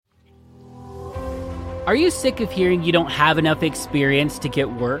Are you sick of hearing you don't have enough experience to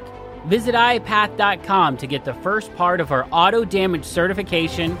get work? Visit iapath.com to get the first part of our auto damage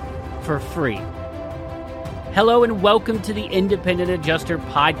certification for free. Hello and welcome to the Independent Adjuster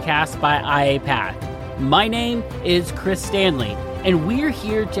podcast by IAPath. My name is Chris Stanley, and we're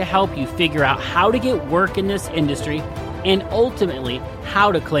here to help you figure out how to get work in this industry and ultimately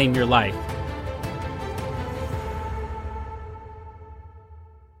how to claim your life.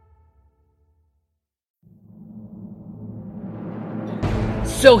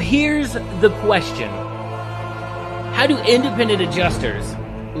 So here's the question. How do independent adjusters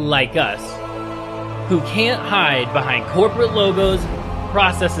like us, who can't hide behind corporate logos,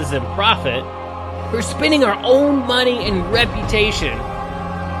 processes, and profit, who are spending our own money and reputation,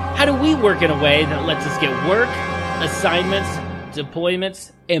 how do we work in a way that lets us get work, assignments,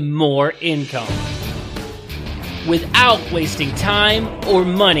 deployments, and more income without wasting time or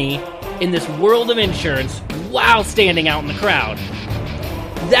money in this world of insurance while standing out in the crowd?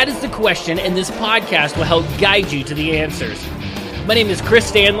 That is the question, and this podcast will help guide you to the answers. My name is Chris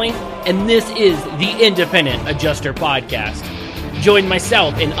Stanley, and this is the Independent Adjuster Podcast. Join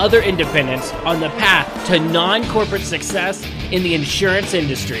myself and other independents on the path to non-corporate success in the insurance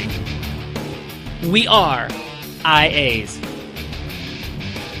industry. We are IAs.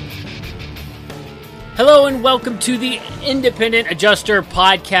 Hello, and welcome to the Independent Adjuster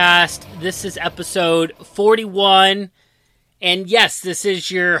Podcast. This is episode 41. And yes, this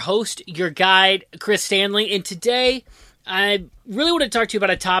is your host, your guide, Chris Stanley. And today, I really want to talk to you about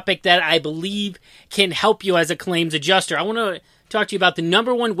a topic that I believe can help you as a claims adjuster. I want to talk to you about the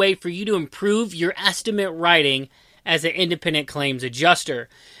number one way for you to improve your estimate writing as an independent claims adjuster.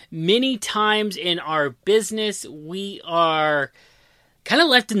 Many times in our business, we are kind of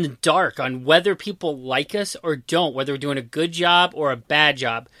left in the dark on whether people like us or don't, whether we're doing a good job or a bad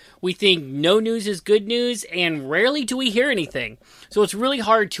job. We think no news is good news, and rarely do we hear anything. So it's really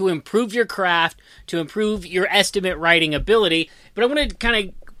hard to improve your craft, to improve your estimate writing ability. But I want to kind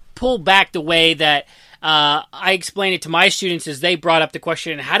of pull back the way that I explain it to my students as they brought up the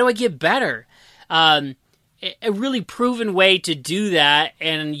question, how do I get better? A really proven way to do that,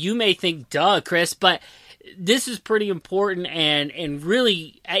 and you may think, duh, Chris, but this is pretty important, and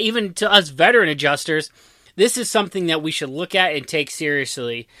really, even to us veteran adjusters, this is something that we should look at and take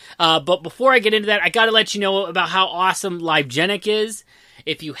seriously. But before I get into that, I got to let you know about how awesome LiveGenic is.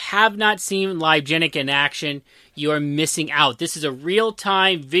 If you have not seen LiveGenic in action, you are missing out. This is a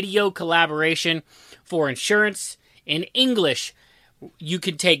real-time video collaboration for insurance in English. You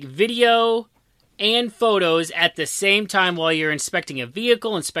can take video and photos at the same time while you're inspecting a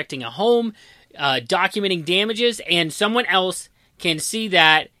vehicle, inspecting a home, documenting damages, and someone else can see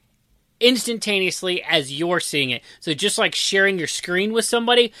that instantaneously as you're seeing it. So just like sharing your screen with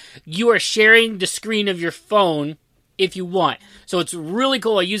somebody, you are sharing the screen of your phone if you want. So it's really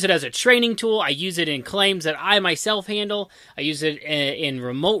cool. I use it as a training tool. I use it in claims that I myself handle. I use it in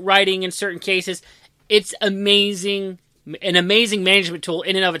remote writing in certain cases. It's amazing. An amazing management tool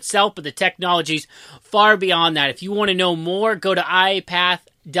in and of itself, but the technology's far beyond that. If you want to know more, go to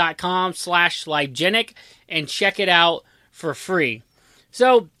iapath.com/LiveGenic and check it out for free.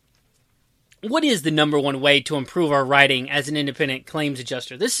 So, what is the number one way to improve our writing as an independent claims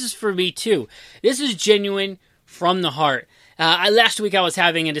adjuster? This is for me too. This is genuine from the heart. Last week I was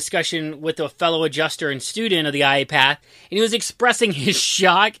having a discussion with a fellow adjuster and student of the IAPath, and he was expressing his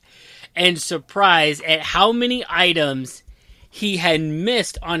shock and surprise at how many items he had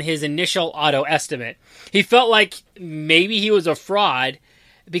missed on his initial auto estimate. He felt like maybe he was a fraud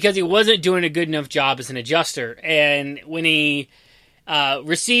because he wasn't doing a good enough job as an adjuster. And when he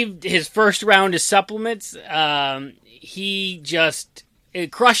received his first round of supplements, it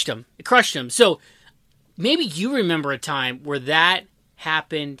crushed him. It crushed him. So maybe you remember a time where that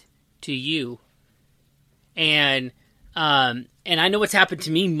happened to you. And I know it's happened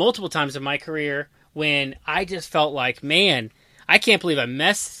to me multiple times in my career when I just felt like, man, I can't believe I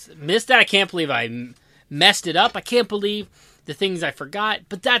missed that. I can't believe I messed it up. I can't believe the things I forgot.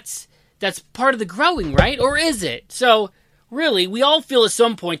 But that's part of the growing, right? Or is it? So really, we all feel at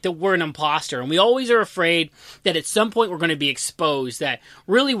some point that we're an imposter, and we always are afraid that at some point we're going to be exposed, that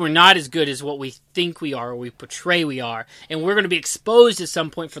really we're not as good as what we think we are or we portray we are, and we're going to be exposed at some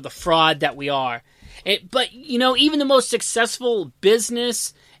point for the fraud that we are. But, you know, even the most successful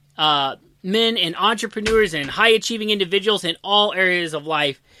business men and entrepreneurs and high-achieving individuals in all areas of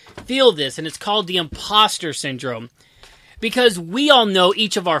life feel this, and it's called the imposter syndrome. Because we all know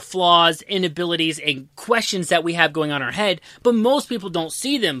each of our flaws, inabilities, and questions that we have going on in our head, but most people don't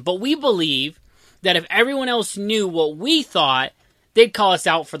see them. But we believe that if everyone else knew what we thought, they'd call us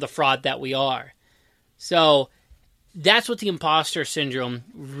out for the fraud that we are. So that's what the imposter syndrome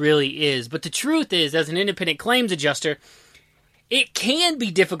really is. But the truth is, as an independent claims adjuster, it can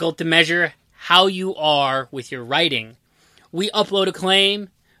be difficult to measure how you are with your writing. We upload a claim,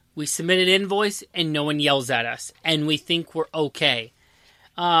 we submit an invoice, and no one yells at us, and we think we're okay.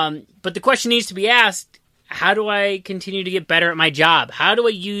 But the question needs to be asked, how do I continue to get better at my job? How do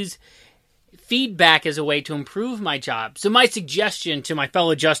I use feedback as a way to improve my job? So my suggestion to my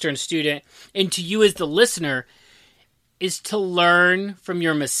fellow adjuster and student, and to you as the listener, is to learn from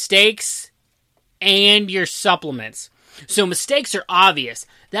your mistakes and your supplements. So mistakes are obvious.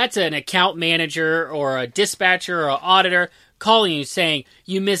 That's an account manager or a dispatcher or an auditor calling you saying,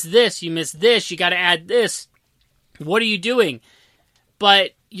 you missed this, you got to add this. What are you doing?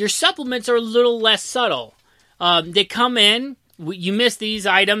 But your supplements are a little less subtle. They come in, you missed these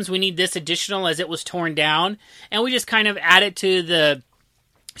items, we need this additional as it was torn down, and we just kind of add it to the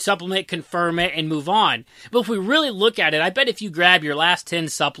supplement, confirm it, and move on. But if we really look at it, I bet if you grab your last 10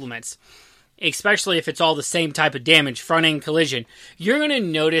 supplements, especially if it's all the same type of damage, front-end collision, you're going to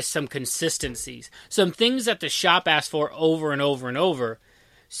notice some consistencies, some things that the shop asks for over and over and over.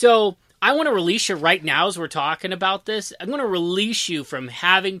 So I want to release you right now as we're talking about this. I'm going to release you from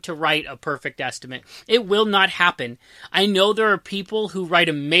having to write a perfect estimate. It will not happen. I know there are people who write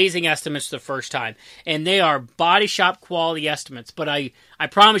amazing estimates the first time, and they are body shop quality estimates. But I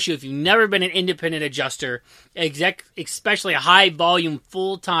promise you, if you've never been an independent adjuster, especially a high-volume,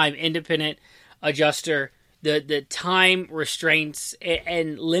 full-time independent adjuster, the time restraints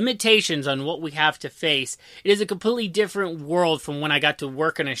and limitations on what we have to face, it is a completely different world from when I got to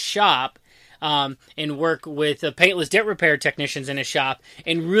work in a shop and work with paintless dent repair technicians in a shop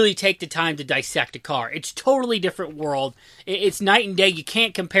and really take the time to dissect a car. It's totally different world. It's night and day. You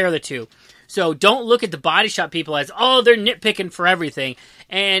can't compare the two. So don't look at the body shop people as, oh, they're nitpicking for everything.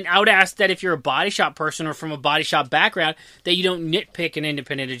 And I would ask that if you're a body shop person or from a body shop background, that you don't nitpick an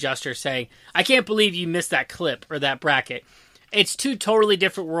independent adjuster saying, I can't believe you missed that clip or that bracket. It's two totally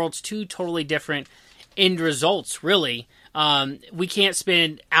different worlds, two totally different end results, really. We can't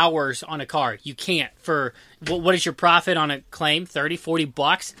spend hours on a car. You can't. For what is your profit on a claim? 30, 40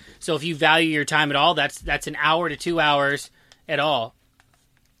 bucks. So if you value your time at all, that's an hour to 2 hours at all.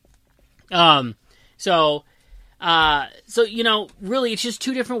 So you know, really, it's just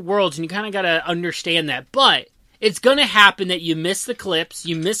two different worlds, and you kind of got to understand that. But it's going to happen that you miss the clips,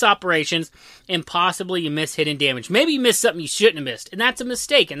 you miss operations, and possibly you miss hidden damage. Maybe you missed something you shouldn't have missed, and that's a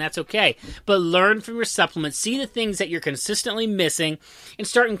mistake, and that's okay. But learn from your supplements, see the things that you're consistently missing, and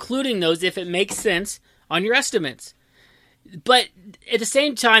start including those if it makes sense on your estimates. But at the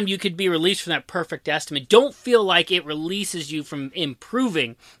same time, you could be released from that perfect estimate. Don't feel like it releases you from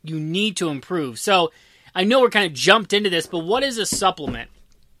improving. You need to improve. So I know we're kind of jumped into this, but what is a supplement?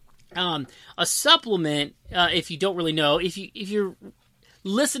 A supplement, if you don't really know, if you're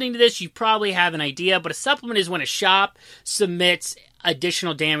listening to this, you probably have an idea, but a supplement is when a shop submits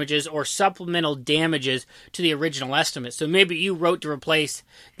additional damages or supplemental damages to the original estimate. So maybe you wrote to replace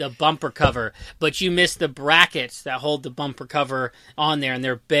the bumper cover, but you missed the brackets that hold the bumper cover on there and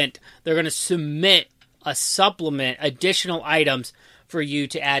they're bent. They're going to submit a supplement, additional items for you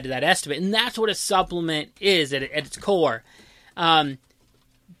to add to that estimate. And that's what a supplement is at its core. And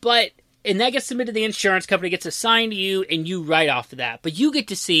that gets submitted to the insurance company, gets assigned to you, and you write off of that. But you get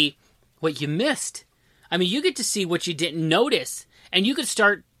to see what you missed. I mean, you get to see what you didn't notice. And you can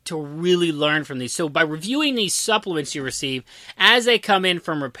start to really learn from these. So by reviewing these supplements you receive as they come in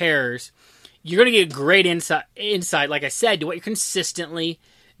from repairers, you're going to get great insight, like I said, to what you're consistently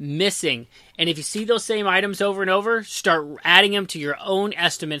missing. And if you see those same items over and over, start adding them to your own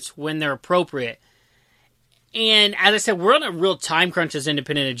estimates when they're appropriate. And as I said, we're on a real time crunch as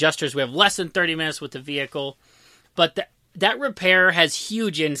independent adjusters. We have less than 30 minutes with the vehicle. But that repair has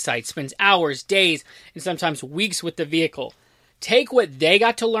huge insight, spends hours, days, and sometimes weeks with the vehicle. Take what they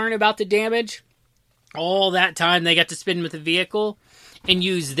got to learn about the damage, all that time they got to spend with the vehicle, and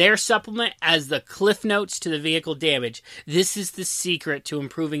use their supplement as the cliff notes to the vehicle damage. This is the secret to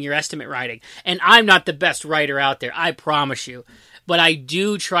improving your estimate writing. And I'm not the best writer out there, I promise you. But I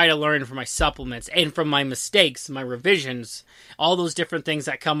do try to learn from my supplements and from my mistakes, my revisions, all those different things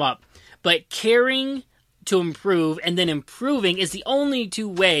that come up. But caring to improve and then improving is the only two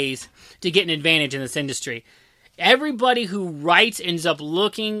ways to get an advantage in this industry. Everybody who writes ends up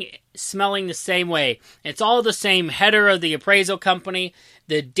looking, smelling the same way. It's all the same header of the appraisal company.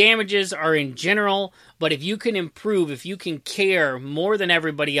 The damages are in general, but if you can improve, if you can care more than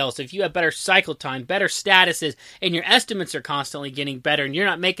everybody else, if you have better cycle time, better statuses, and your estimates are constantly getting better and you're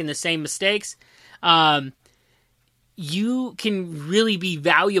not making the same mistakes, you can really be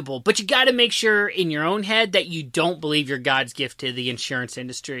valuable. But you got to make sure in your own head that you don't believe you're God's gift to the insurance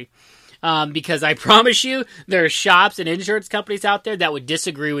industry. Because I promise you, there are shops and insurance companies out there that would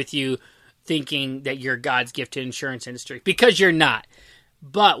disagree with you thinking that you're God's gift to the insurance industry. Because you're not.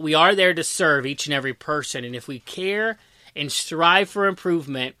 But we are there to serve each and every person. And if we care and strive for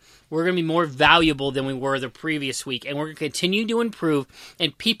improvement, we're going to be more valuable than we were the previous week. And we're going to continue to improve.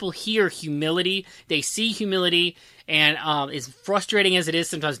 And people hear humility. They see humility. And as frustrating as it is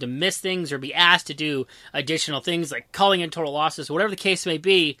sometimes to miss things or be asked to do additional things like calling in total losses, whatever the case may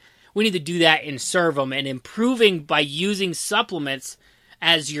be, we need to do that and serve them. And improving by using supplements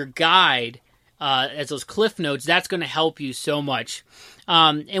as your guide, as those cliff notes, that's going to help you so much.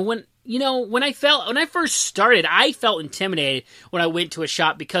 And when I first started, I felt intimidated when I went to a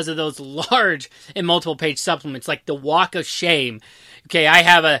shop because of those large and multiple page supplements, like the Walk of Shame. Okay, I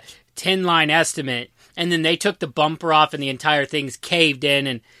have a 10-line estimate, and then they took the bumper off and the entire thing's caved in,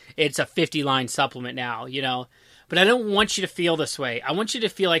 and it's a 50-line supplement now, But I don't want you to feel this way. I want you to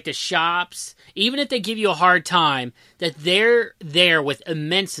feel like the shops, even if they give you a hard time, that they're there with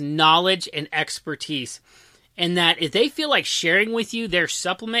immense knowledge and expertise. And that if they feel like sharing with you their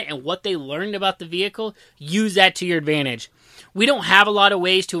supplement and what they learned about the vehicle, use that to your advantage. We don't have a lot of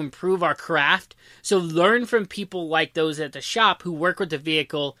ways to improve our craft, so learn from people like those at the shop who work with the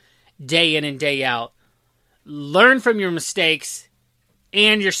vehicle day in and day out. Learn from your mistakes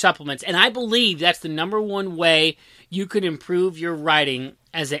and your supplements. And I believe that's the number one way you could improve your writing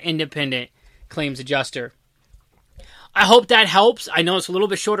as an independent claims adjuster. I hope that helps. I know it's a little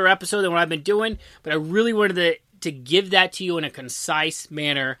bit shorter episode than what I've been doing, but I really wanted to give that to you in a concise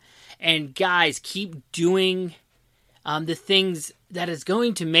manner. And guys, keep doing the things that is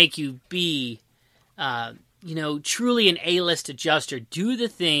going to make you be, truly an A-list adjuster. Do the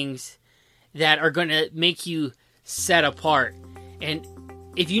things that are going to make you set apart. And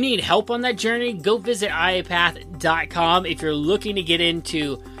if you need help on that journey, go visit iapath.com. If you're looking to get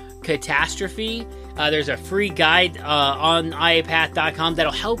into catastrophe, there's a free guide on iapath.com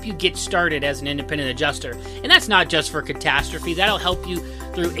that'll help you get started as an independent adjuster. And that's not just for catastrophe. That'll help you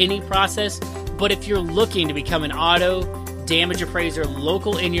through any process. But if you're looking to become an auto damage appraiser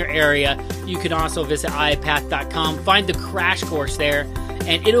local in your area, you can also visit iapath.com. Find the crash course there,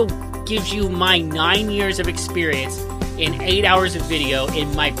 and it'll give you my 9 years of experience in 8 hours of video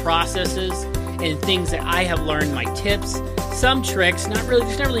in my processes and things that I have learned, my tips, some tricks, there's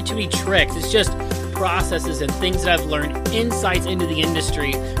not really too many tricks, it's just processes and things that I've learned, insights into the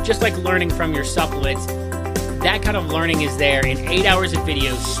industry, just like learning from your supplements. That kind of learning is there in 8 hours of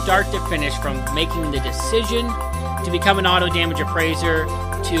video, start to finish, from making the decision to become an auto damage appraiser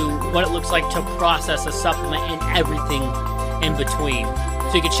to what it looks like to process a supplement and everything in between.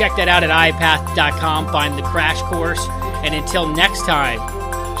 So you can check that out at iapath.com, find the crash course, and until next time,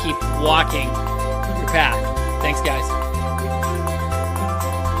 keep walking your path. Thanks, guys.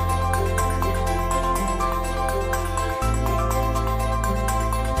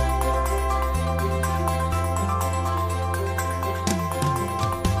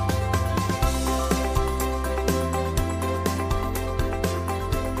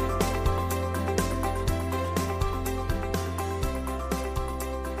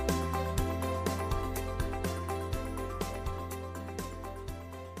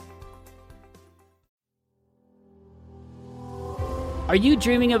 Are you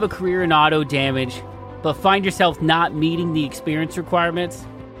dreaming of a career in auto damage, but find yourself not meeting the experience requirements?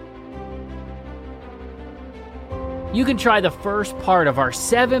 You can try the first part of our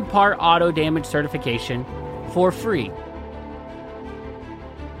 7-part auto damage certification for free.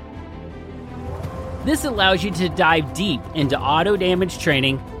 This allows you to dive deep into auto damage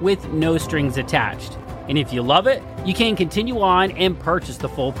training with no strings attached. And if you love it, you can continue on and purchase the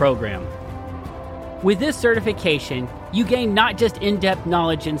full program. With this certification, you gain not just in-depth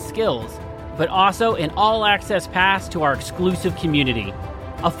knowledge and skills, but also an all-access pass to our exclusive community,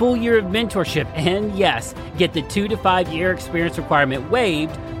 a full year of mentorship, and yes, get the 2 to 5 year experience requirement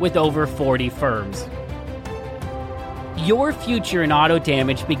waived with over 40 firms. Your future in auto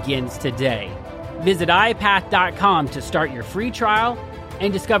damage begins today. Visit iapath.com to start your free trial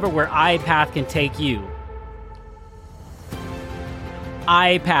and discover where iPath can take you.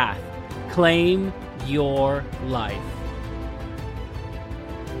 iPath. Claim your life.